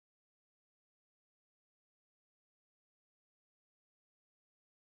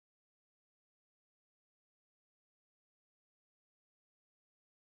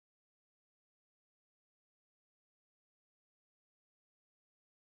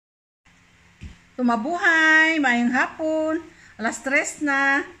Tumabuhay, mayong hapon, alas 3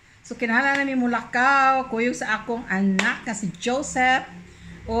 na. So kinahanglan namin mulakaw, kuyog sa akong anak nga si Joseph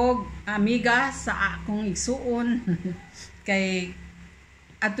o amiga sa akong igsuon. Kay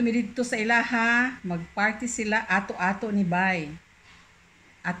ato mi dito sa ilaha, magparty sila ato-ato ni Bhai.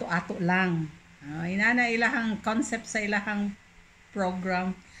 Ato-ato lang. Inana ilahang concept sa ilahang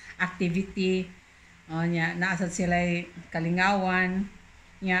program, activity. Naasad sila kalingawan.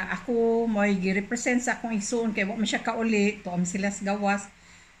 Ako mo'y gi-represent sa akong igsoon kay mo siya kauli, tuam sila sa gawas.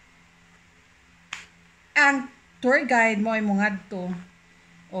 Ang tour guide mo ay mungadto.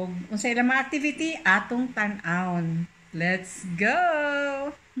 O unsay ilang mga activity atong tan-awon. Let's go.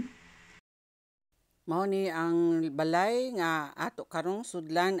 Mao ni ang balay nga ato karong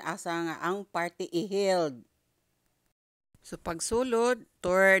sudlan asa nga ang party i-held. So pagsulod,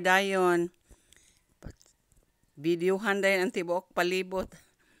 tour dayon. Videohan dayon ang tibuok palibot.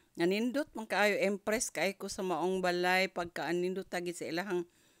 Nanindot man kaayo, impress kay ko sa maong balay pagka anindot tagit sa ilahang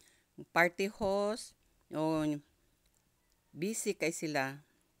party host. Busy kay sila.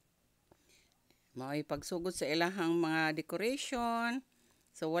 Mao'y pagsugod sa ilahang mga decoration.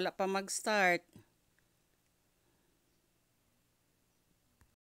 So wala pa mag-start.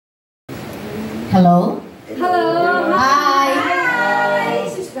 Hello? Hello! Hi! Hi!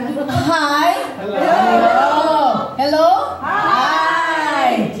 Hi! Hello! Hello? Hi!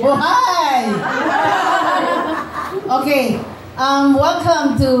 Oh, hi! Okay.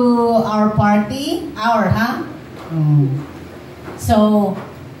 Welcome to our party. So,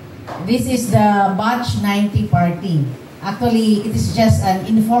 this is the batch 90 party. Actually, it is just an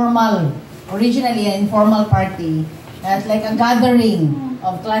originally an informal party. That's like a gathering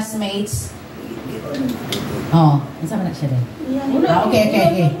of classmates. Ano na siya din?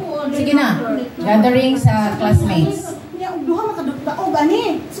 Okay. Sige na. Gathering sa classmates. Duha makadugdaog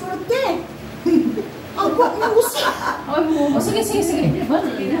ani. Surot ke. Ang kwak na gusto. Sige.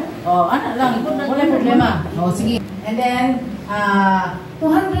 Ano lang. Wala problema. Sige. And then,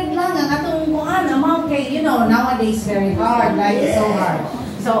 200 lang ang atong kuhan. Amount kay, nowadays very hard. Life is so hard.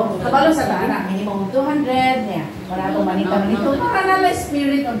 So, kabalo sa taana, minimum 200 niya. Para itong manita-manito. Para na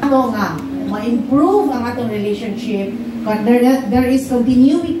spirit of ito nga. Ma-improve ang atong relationship. There is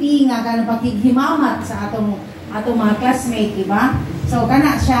continuity nga kanang pakighimamat sa atong mga classmate, diba? So,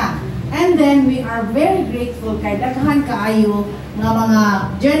 kana siya. And then, we are very grateful kay daghan kaayo nga mga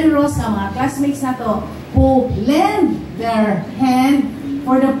generous nga mga classmates nato who lend their hand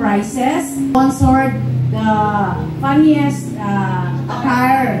for the prizes, sponsored the funniest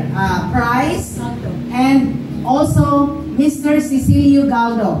attire prize, and also Mr. Cecilio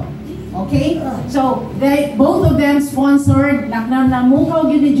Galdo. Okay? So, both of them sponsored, namukaw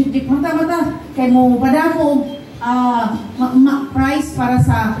yun ni Judik, mata, kay mo padako prize para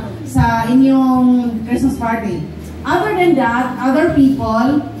sa inyong Christmas party. Other than that, other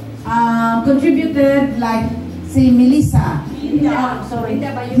people contributed, like si Melissa.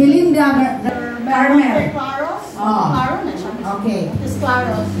 Melinda Carmel. Okay.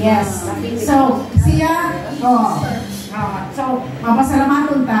 Yes. So, siya, so,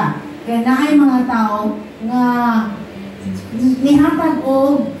 mapasalamaton ta. Kaya naay mga tao nga nihatag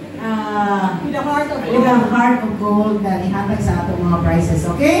og with a heart of gold na nihatag sa atong mga prizes.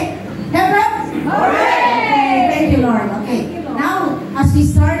 Okay? Heaven? Okay. Thank you, Lord. Okay. Now, as we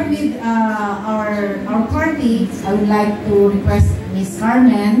start with our party, I would like to request Miss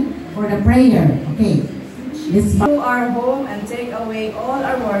Carmen for the prayer. Okay. To our home and take away all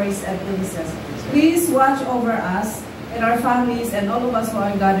our worries and illnesses. Please watch over us and our families and all of us who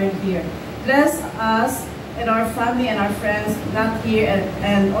are gathered here. Bless us and our family and our friends not here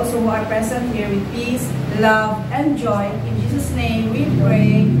and also who are present here with peace, love, and joy. In Jesus' name we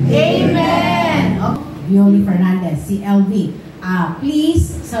pray. Amen. Violi Fernandez, CLV. Please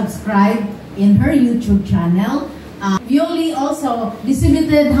subscribe in her YouTube channel. Violi also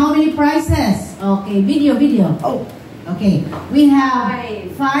distributed how many prizes? Okay, video. Oh, okay. We have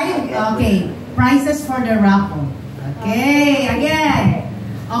 5. Okay, prizes for the raffle. Okay, again.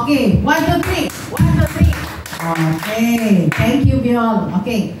 Okay, 1, 2, 3. 1, 2, 3. Okay, thank you, Viol.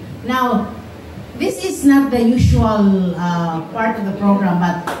 Okay, now, this is not the usual part of the program,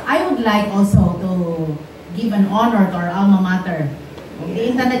 but I would like also to give an honor to our alma mater.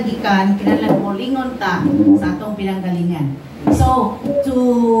 Hindi ta nagikan, kinalang mo lingon ta sa atong pinanggalingan. So,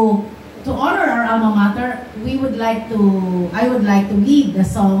 to honor our alma mater, I would like to lead the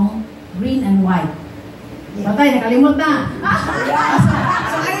song Green and White. Patay, nakalimot na.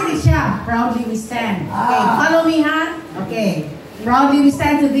 So, ayun siya. Proudly we stand. Okay, follow me, ha? Okay. Proudly we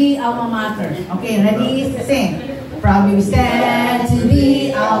stand to thee, alma mater. Okay, ready? Sing. Proudly we stand to thee,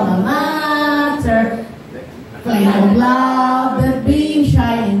 alma mater.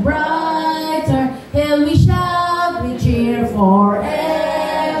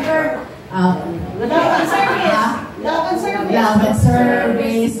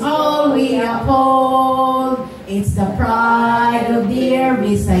 is all we uphold. It's the pride of dear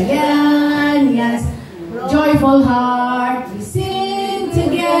Visayans. Joyful heart, we sing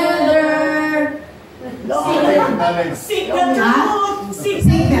together. Seek the truth. Seek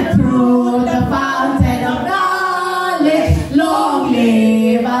the truth, the fountain of knowledge. Long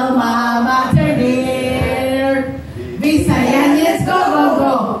live Alma Mater dear. Visayans, go, go,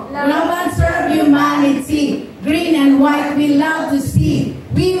 go. Love and serve humanity. Green and white we love to see.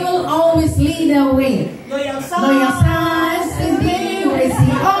 We will always lead the way. Loyal Loyal sons. sons and we will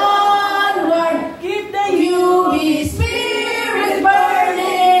see onward. Keep the UV spirit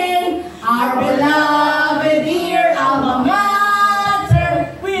burning. Our beloved dear alma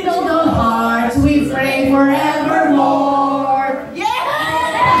mater. With all hearts we pray forevermore.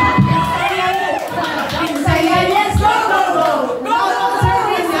 Visayans, go, go, go. Go, go, sir,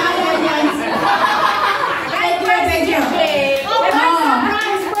 Visayans. Thank you.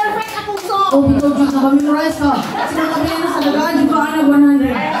 Surprise! Perfect akong song! Oh, we told you to memorize ka. Sila kami na sa dagaan, di ba anak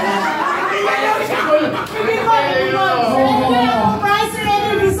 100?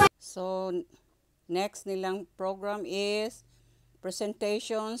 So, next nilang program is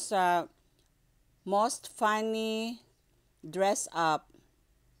presentation sa most funny dress up.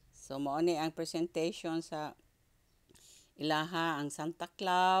 So, mao ni ang presentation sa ilaha ang Santa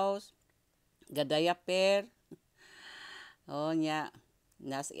Claus, Gadayaper, o nya,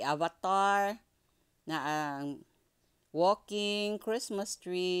 nas Avatar, na ang walking Christmas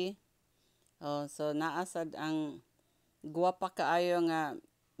tree. So, naasad ang guwapa kaayo nga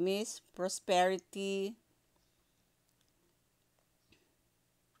Miss Prosperity.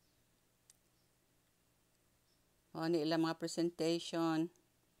 Ni ilang mga presentation.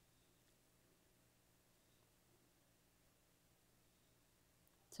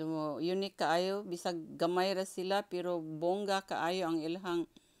 So, unique kaayo. Bisag gamay ra sila, pero bongga kaayo ang ilang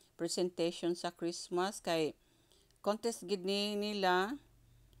presentation sa Christmas. Kay contest gid nila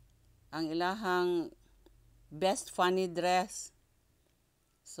ang ilahang best funny dress.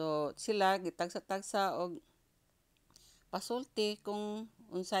 So, sila gitagsa-tagsa og pasulti kung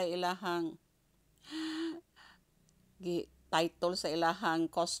unsay ilahang title sa ilahang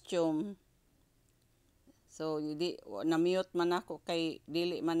costume. So, na-mute man ako kay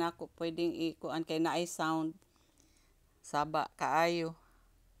dili man ako pwedeng ikuan kay naay sound. Saba kaayo.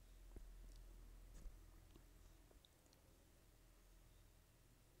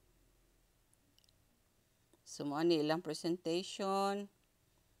 So, mo ani ilang presentation.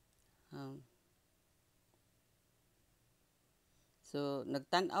 So,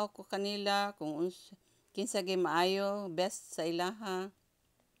 nagtan-aw ko kanila kung kinsa gi maayo best sa ilaha.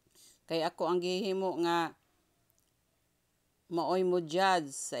 Kay ako ang gihimo nga maoy mo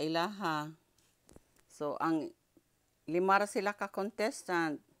judge sa ilaha. So, ang lima ra sila ka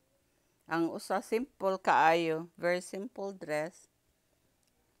contestant. Ang usa simple kaayo, very simple dress.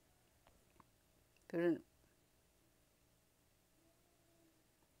 Pero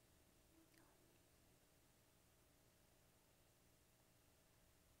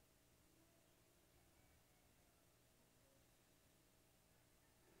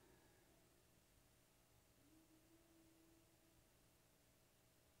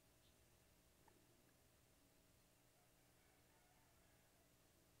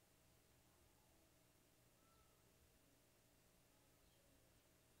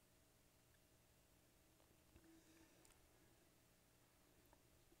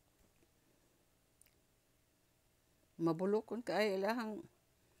mabulokon kay ilahang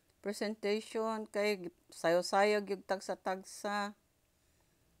presentation kay sayo-sayo gyud tagsa-tagsa.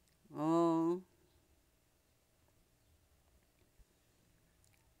 Oh.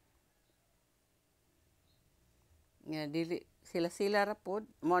 Nga dili sila ra pod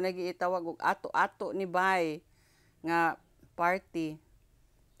mo nagiitawag og ato-ato ni Bhai nga party.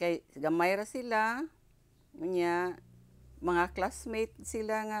 Kay gamay ra sila nya mga classmate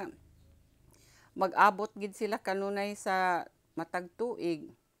sila nga mag-abot gid sila kanunay sa matag tuig.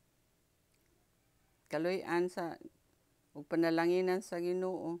 Kaloy-an sa ug panalanginan sa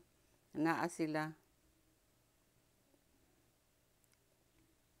Ginoo naa sila.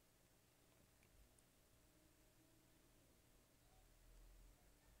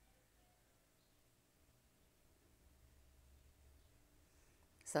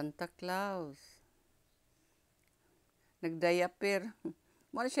 Santa Claus. Nagdayaper.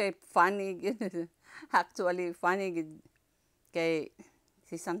 Mo siya funny gid. Actually funny gid kay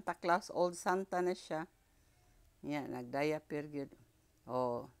si Santa Claus old Santa na siya. Yeah, nagdayaper gid.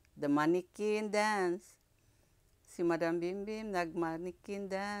 Oh, the mannequin dance. Si Madam Bimbim nag-mannequin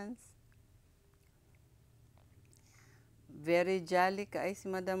dance. Very jolly kaay si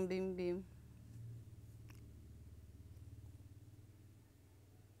Madam Bimbim.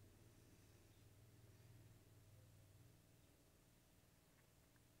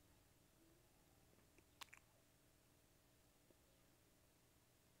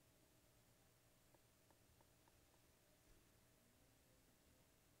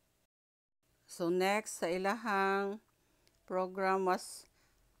 So next sa ilahang program was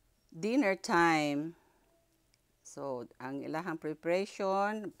dinner time. So ang ilahang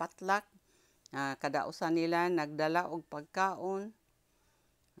preparation, potluck, kada usa nila nagdala og pagkaon.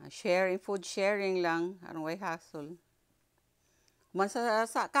 Sharing, food sharing lang, aron way hassle. Man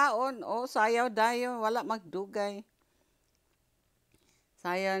sa kaon, sayaw dayo, wala magdugay.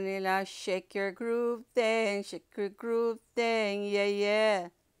 Sayaw nila, shake your groove thing, yeah, yeah.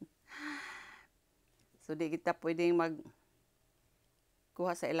 So, di kita pwedeng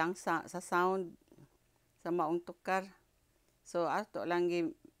kuha sa ilang sa sound sa maong tukar. So, ato lang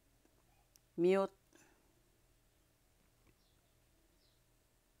mute.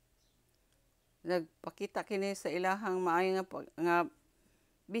 Nagpakita kini sa ilahang maayo nga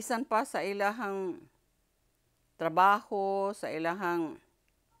bisan pa sa ilahang trabaho, sa ilahang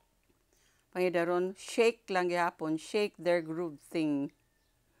pangidaron, shake lang gihapon, shake their groove thing.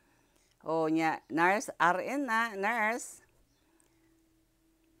 Nya, nurse, RN na, nurse.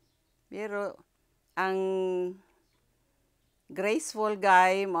 Pero, ang graceful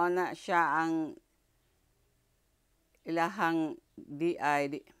guy, mo na siya ang ilahang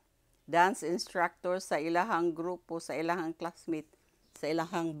dance instructor sa ilahang grupo, sa ilahang classmate, sa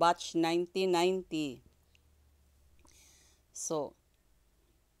ilahang batch 1990. So,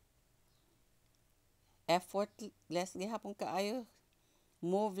 effortless gihapon kaayo.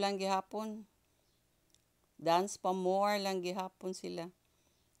 Move lang gihapon. Dance pa more lang gihapon sila.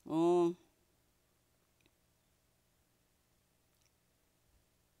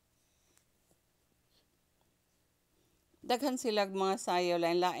 Daghan sila mga sayaw,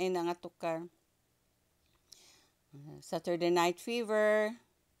 lain-lain ang atukar. Saturday Night Fever.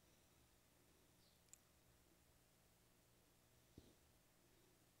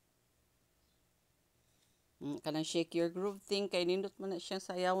 Kanang shake your groove thing, kay nindot mo na siyang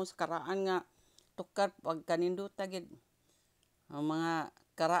sayawon sa karaan nga tukar pag kanindot agad. Ang mga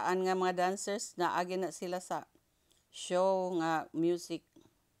karaan nga mga dancers naagi na sila sa show nga music.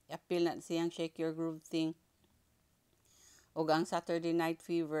 Appeal na siyang shake your groove thing. O ang Saturday Night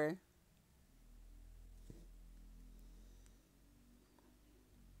Fever.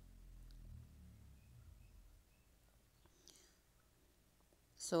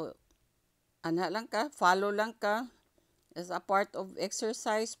 So, lang ka, follow lang ka as a part of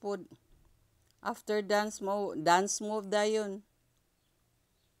exercise po. After dance move dayon.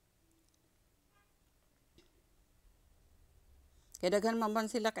 Kaya daghan man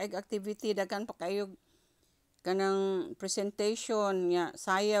sila kaig activity, daghan pa kayo kanang presentation nga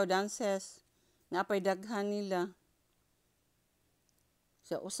sayaw dances napay daghan nila.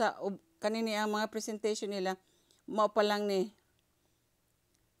 So kanini ang mga presentation nila mao pa lang ni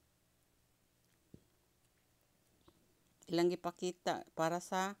ilang gipakita para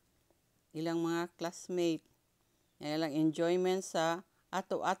sa ilang mga classmate. Ilang enjoyment sa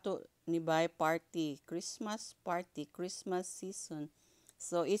ato-ato ni Bhai party, Christmas party, Christmas season.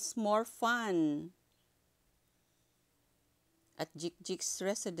 So it's more fun at Jik's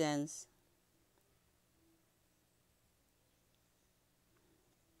residence.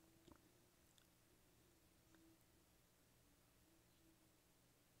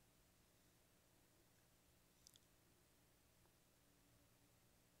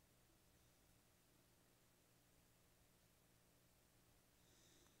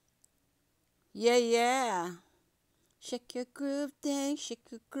 Yeah, yeah. Shake your groove thing,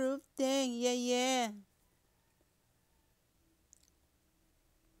 yeah, yeah.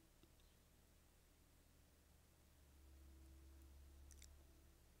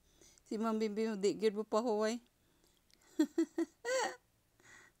 Si Ma'am Bimbim, di good mo pa huway.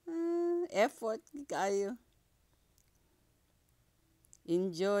 Effort kayo.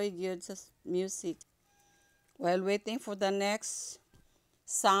 Enjoy good sa music. While waiting for the next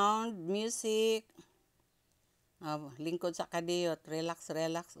sound, music, lingkod sa kadiyot, relax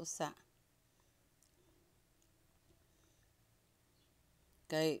usa.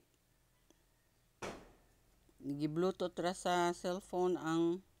 Kay gi-bluetooth ra sa cellphone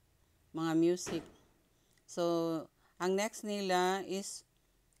ang mga music. So, ang next nila is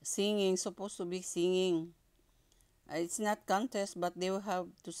singing, supposed to be singing. It's not contest, but they will have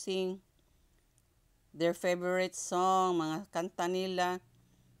to sing their favorite song, mga kanta nila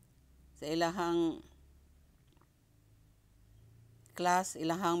sa ilahang class,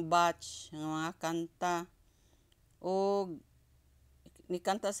 ilahang batch, ng mga kanta. O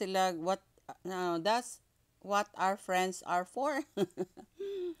nikanta sila, that's what our friends are for.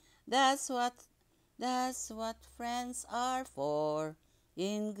 That's what friends are for.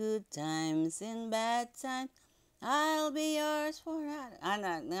 In good times, in bad times, I'll be yours for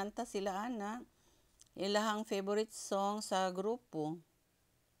ana. Nanganta sila ana. Ilahang favorite song sa grupo.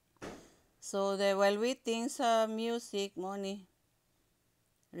 So while waiting sa music mo ni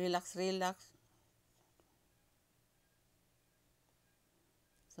relax.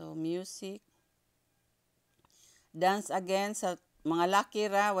 So music. Dance again sa mga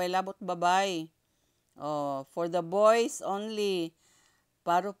laki ra, way labot babay. Oh, for the boys only.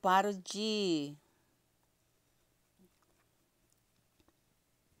 Paru-paro G.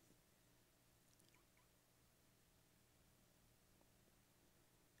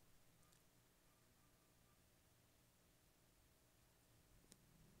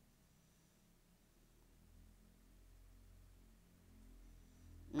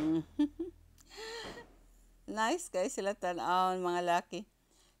 Nice guys sila tan-awon mga laki.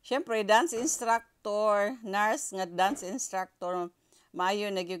 Syempre dance instructor, nurse nga dance instructor, maayo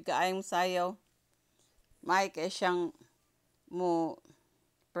na gyud kaayong sayaw. May kay siyang mo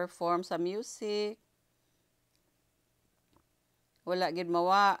perform sa music. Wala gid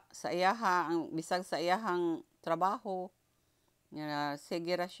mawa sa iyaha ang bisag sa iyahang trabaho. Nga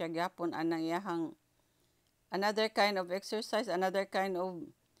sige ra siya gyapon anang iyahang another kind of exercise, another kind of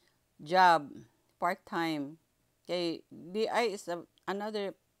job, part-time. Kay DI is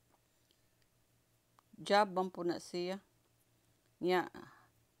another job man po na siya. Nya,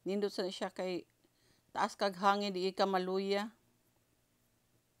 nindot sa siya kay taas kag hangin, di ka maluya.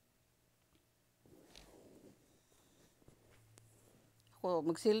 Ako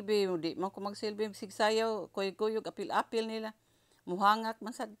magsilbi, di man ko magsilbi, sigsayaw, kuyog-kuyog, apil-apil nila. Muhangak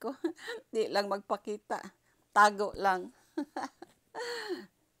masad ko. Di lang magpakita. Tago lang.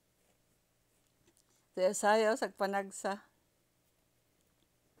 Sayaw sa panagsa.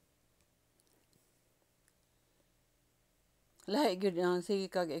 Lahi gyud ang sige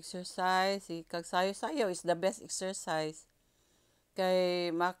kag exercise, sige kag sayaw is the best exercise. Kay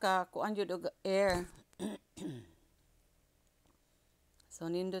makakuan jud og air. So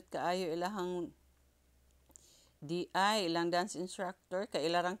nindot kaayo ilahang DI, ilang dance instructor, kay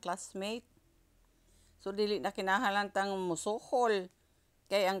ilarang classmate. So dili na kinahanglan tang musuhol.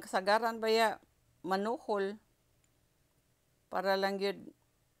 Kay ang kasagaran baya manuhol para lang yun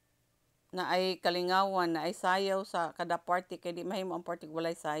na ay kalingawan, na ay sayaw sa kada party, kay di mahimo ang party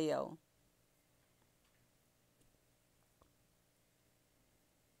walay sayaw.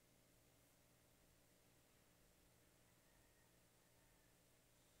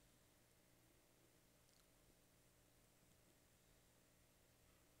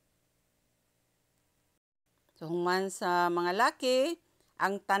 So human sa mga laki,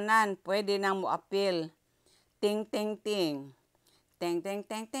 ang tanan pwede nang moapil. Ting ting ting. Ting ting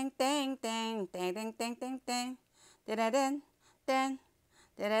ting ting ting ting ting ting ting ting ting. Tiraden ten.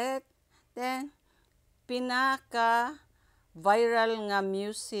 Tiraden ten. Pinaka viral nga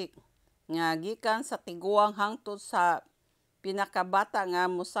music nga gikan sa tiguang hangtod sa pinakabata nga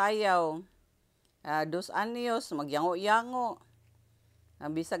musayaw. 2 anyos magyango-yango.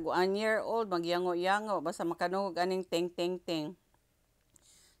 Bisag 1 year old magyango-yango basta makanugog aning ting ting ting.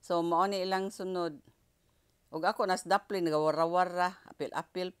 So mao ni ilang sunod. Ug ako nas daplin nagawara-wara,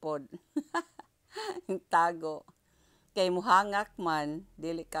 apil-apil pod. Tago. Kay muhangak man,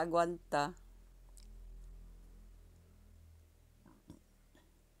 dili kagwanta.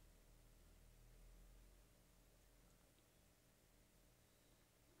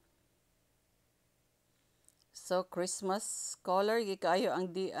 So Christmas color gikaayo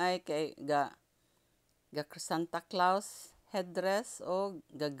ang DI kay ga Santa Claus headdress o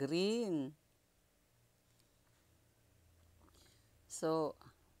ga green. So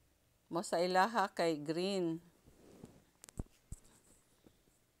mo sa ilaha kay green.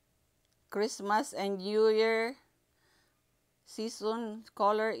 Christmas and New Year season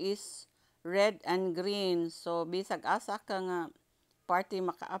color is red and green. So bisag asa ka nga party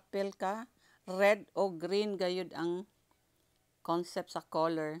maka-appeal ka, red o green gayud ang concept sa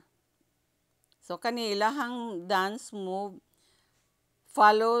color. So kani ilahang dance move,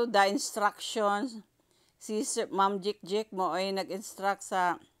 follow the instructions. Si Ma'am Jik mo ay nag-instruct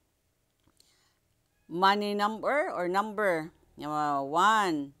sa money number or number. 1,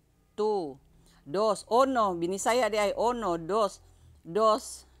 2, 2, ono, binisaya di ay ono, 2,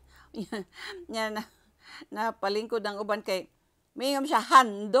 2. Yan na palingkod ang uban kay mayroon siya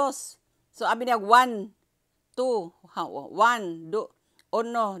han, 2. So abi niya 1, 2, 1,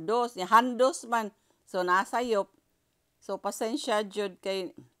 uno, dos, handos man. So nasayop. So pasensya jud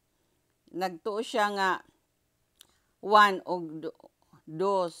kay nagtuo siya nga 1 og 2,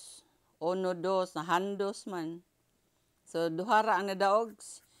 uno, dos, handos man. So duha ra ang nadaog.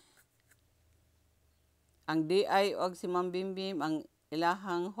 Ang DI og si Ma'am Bimbim ang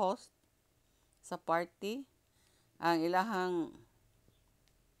ilahang host sa party. Ang ilahang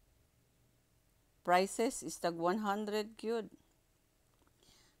prices is tag 100 gyud.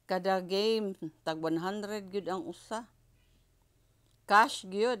 Kada game tag 100 gyud ang usa. Cash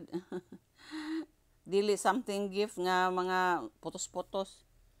gyud. Dili something gift nga mga putos-putos.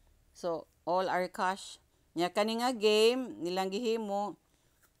 So all are cash. Nya kani nga game nilang gihimo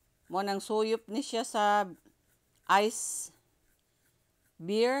mo nang suyop ni siya sa ice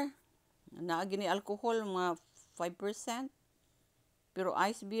beer. Naa gini alcohol mga 5%. Pero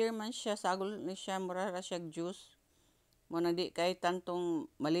ice beer man siya, sagol ni siya, mura ra siya juice. Mo na di kay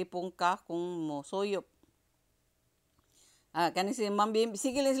tantong malipong ka kung mo suyop. Kani si Ma'am Bim,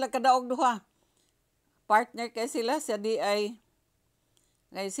 sige lang sila kadaog duha. Partner kay sila sa DI.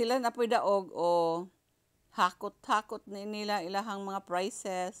 Kay sila na po'y daog o hakot-hakot ni nila ilahang mga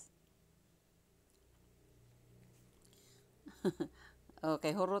prices.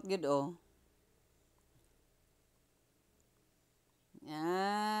 Okay, hurot gid o.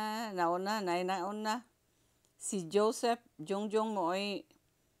 Nauna. Si Joseph Jongjong mo ay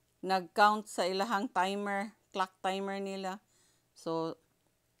nag-count sa ilahang timer, clock timer nila. So,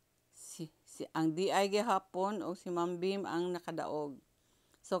 si ang DI gihapon o si Ma'am Bim ang nakadaog.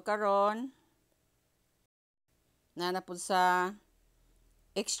 So, karon nanapod sa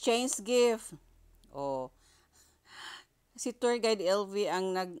exchange gift. Si Tour Guide LV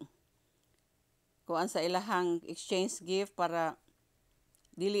ang kuan sa ilahang exchange gift para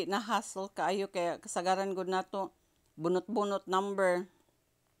dili na hassle kaayo kaya kasagaran gud nato bunot-bunot number.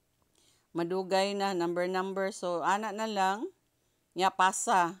 Madugay na number. So ana na lang nya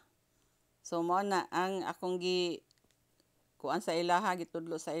pasa. So mao na ang akong kuan sa ilaha,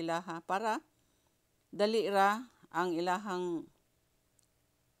 gitudlo sa ilaha para dali ra ang ilahang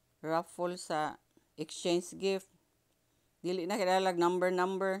raffle sa exchange gift. Dili na kailangan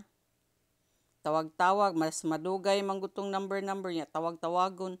number. Tawag-tawag, mas madugay manggutong number niya,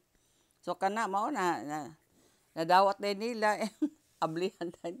 tawag-tawagon. So kana mao na nadawat na nila ablihan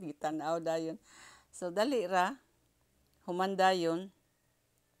ta gitanaw dayon. So dali ra humanda yon.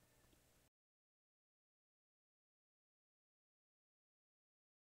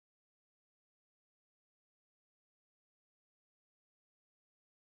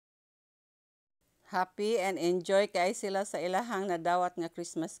 Happy and enjoy kay sila sa ilahang nadawat nga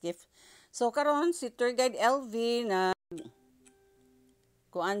Christmas gift. So karon si Tour Guide LV na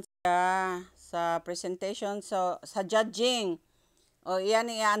kuan siya sa presentation sa judging. O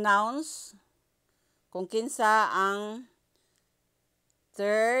iyan i-announce kung kinsa ang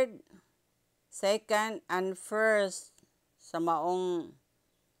third, second, and first sa maong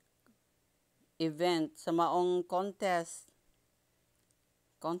event, sa maong contest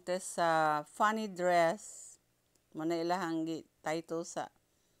sa funny dress. Muna ilahang title sa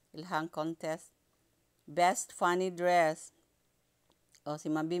ilahang contest. Best funny dress. O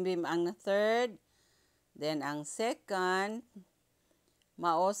si Mabimbim ang third. Then ang second,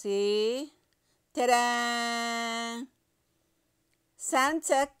 mao si tada!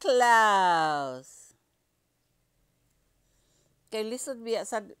 Santa Claus. Kay lisod biya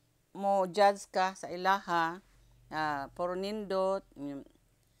sa mo judge ka sa ilaha. Puro nindot.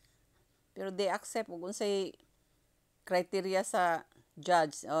 Pero they accept kung unsay criteria sa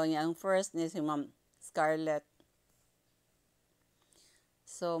judge. Ang first ni si Ma'am Scarlett.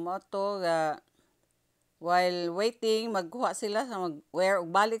 So, mao to while waiting, magkuha sila sa mag-wear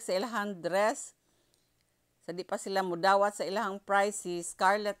og balik sa ilahang dress. Sa di pa sila mudawat sa ilahang prize, si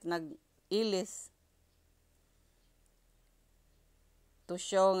Scarlett nag-ilis. To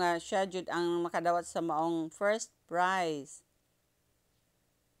show nga siya jud ang makadawat sa maong first prize.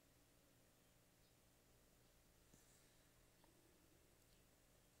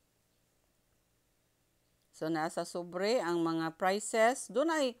 So, nasa sobre ang mga prizes. Doon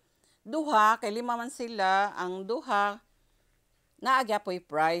ay duha, kay 5 man sila. Ang duha, naagyapoy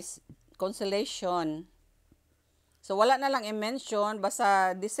prize, consolation. So, wala na lang i-mention.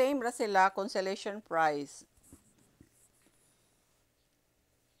 Basta the same ra sila, consolation prize.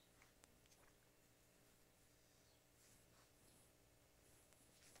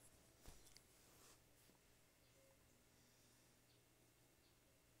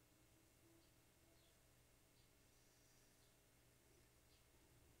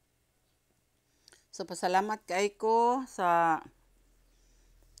 So pasalamat kay ko sa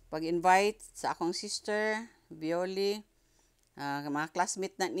pag-invite sa akong sister Violi, mga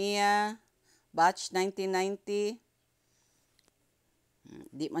classmate na niya, batch 1990.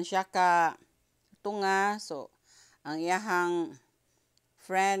 Di man siya ka tunga, so ang iyahang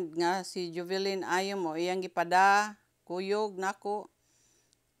friend nga si Jovelyn ayo mo iyang gipada kuyog nako.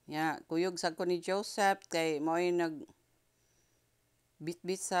 Ya, kuyog sad ko ni Joseph kay mo'y nag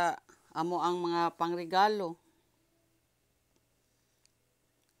bitbit sa amo ang mga pangregalo.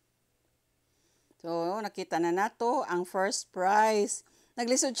 So, nakita na nato ang first prize.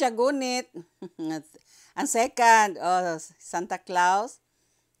 Naglisod siya gunit. Ang second, Santa Claus.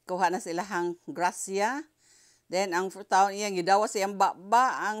 Kuha na sila hang grasya. Then, ang taon niya, gidawa siyang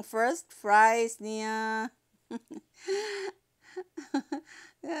baba. Ang first prize niya.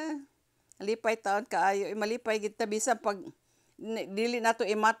 Malipay taon kaayo. Malipay kita bisa pag dili na to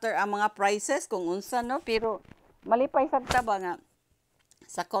i-matter ang mga prizes kung unsa, no? Pero malipay sad ta ba nga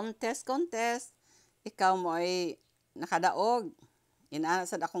sa contest, ikaw mo ay nakadaog. Inaana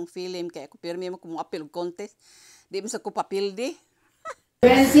sad akong film kay ako pirmi mo kung apil contest. Di mo sa ko papildi.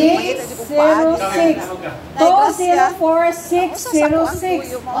 2606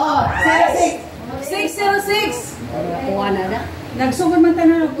 204-606. Oh, 606. kuha na na. Nagsugod man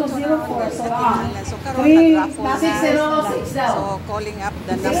tanan og 204. So, So karon nag-raffle na. 606 daw. So calling up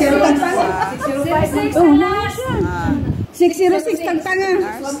the 606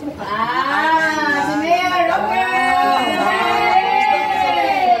 tagtanga. Si Mayor, okay!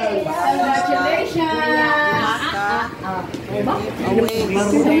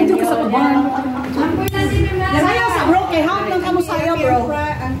 Sayaw sa bro, kay hawak lang kamo sayaw bro.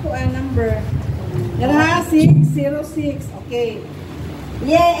 Ang number. Yan 606. Okay.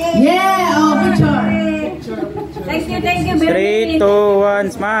 Yay! Yeah! Oh, picture! Thank you very 3, 2,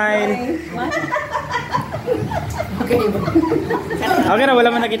 1, smile. Okay na,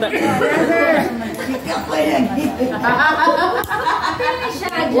 wala man nakita.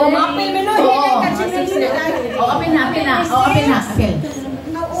 Apil minuhi. Open na. 03.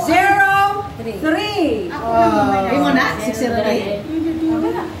 Ay mo na? 603?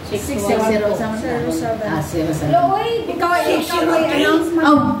 607. Ah, 07. Ikaw ay announcement.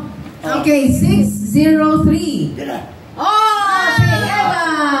 Oh, okay, 603. Oh, si Eva!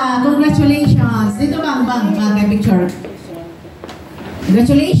 Congratulations. Dito bang kay picture.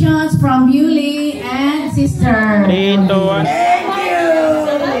 Congratulations from Yuli and sister. 3, 2, 1.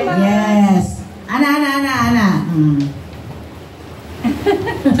 Yes. Ana.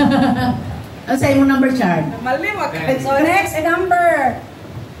 Ano sa imong number chart? So next number.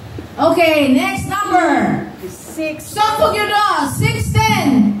 Okay, next number. 6. Sopog yun o!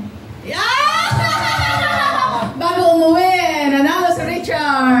 610! Yeah! Bago umuwi, nanalo si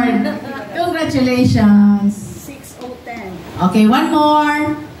Richard. Congratulations. 6010. Okay, one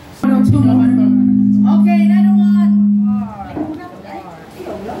more. Two more. Okay, another one.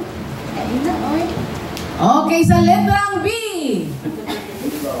 Okay, sa letrang B.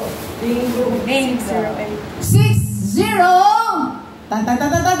 60. Tan.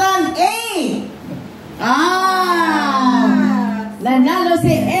 A. Nanalo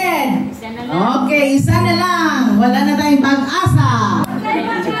si Ed. Okay, isa na lang. Wala na tayong pag-asa. Okay.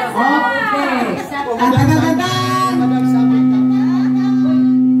 Tan.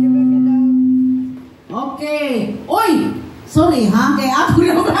 Okay. Uy! Sorry ha, kay ako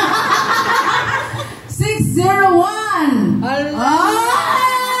naman. 601. Ay!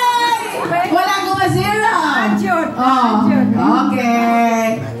 Wala ko ma-zero. Oh,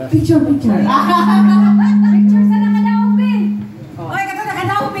 okay. Picture. Picture sa nakadaog eh. Oy, kato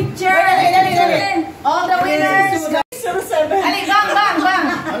nakadaog picture. Dali. All the winners. Ali, bang.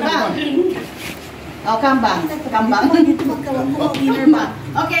 Oh, kambang. Winner ba?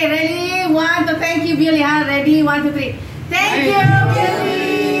 Okay, ready? 1 to thank you, Billy. Ha? Ready? 1, 2, 3. Thank you,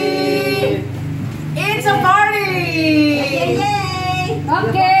 Billy. It's a party. Yay!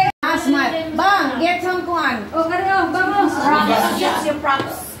 Okay. Asmat. Bang, get some kuan. Oh, karo, vamos.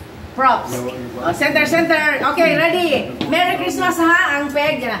 Props. Oh, center. Okay, ready? Merry Christmas ha, ang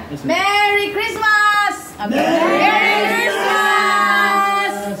peg. Merry Christmas! Merry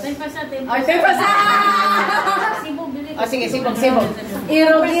Christmas! Oh, tempasa! Oh, sige, sibog.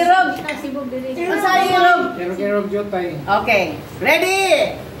 Irog. Masa irog? Irog jotay. Okay,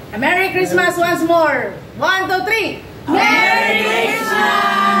 ready? Merry Christmas once more. 1, 2, 3. Merry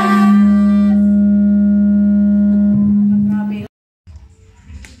Christmas!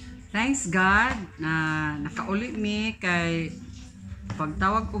 Thanks God na nakauli mi kay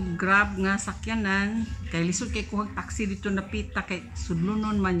pagtawag og Grab nga sakyanan kay lisod kay kuhag taxi dito napita kay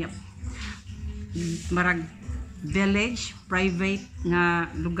sudlunon man niya. marag village, private nga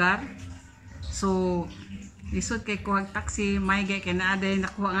lugar. So lisod kay kuhag taxi, may gay kay naaday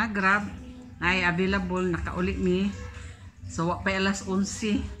nakuha nga Grab, ay available, nakauli mi. So wa pa alas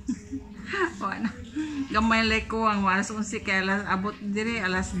 11. Wa na. Gamay lay ko ang alas 11 kay alas abot dire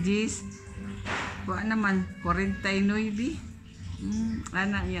alas 10. Wa naman 49.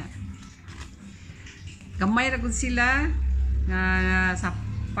 Ana ya. Gamay ra gud sila nga sa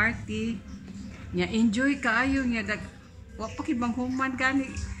party. Nya enjoy kaayo nya dag wa pa kibang human gani.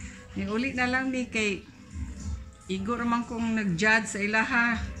 Ni uli na lang ni kay igo raman kong nag-judge sa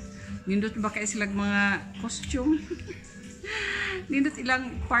ilaha. Nindot ba kay silang mga costume? Nindot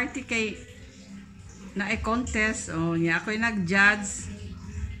ilang party kay na contest. O niya ako'y nag-judge.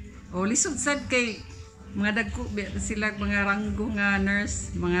 O lisod sad kay mga dagko sila mga ranggo nga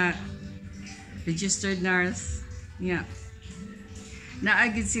nurse, mga registered nurse. Niya.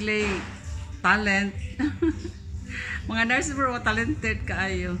 Naagid sila talent. Mga nurse pero talented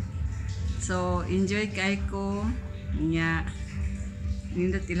kaayo. So, enjoy kay ko. Nya,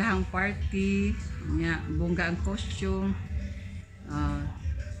 nindot ilahang party. Nya, bongga ang costume.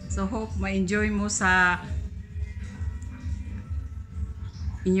 So, hope ma-enjoy mo sa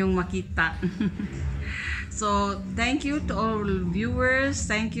inyong makita. So, thank you to all viewers.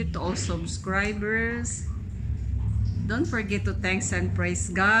 Thank you to all subscribers. Don't forget to thanks and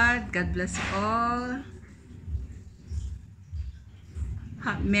praise God. God bless you all.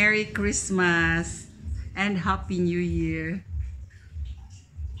 Merry Christmas and Happy New Year.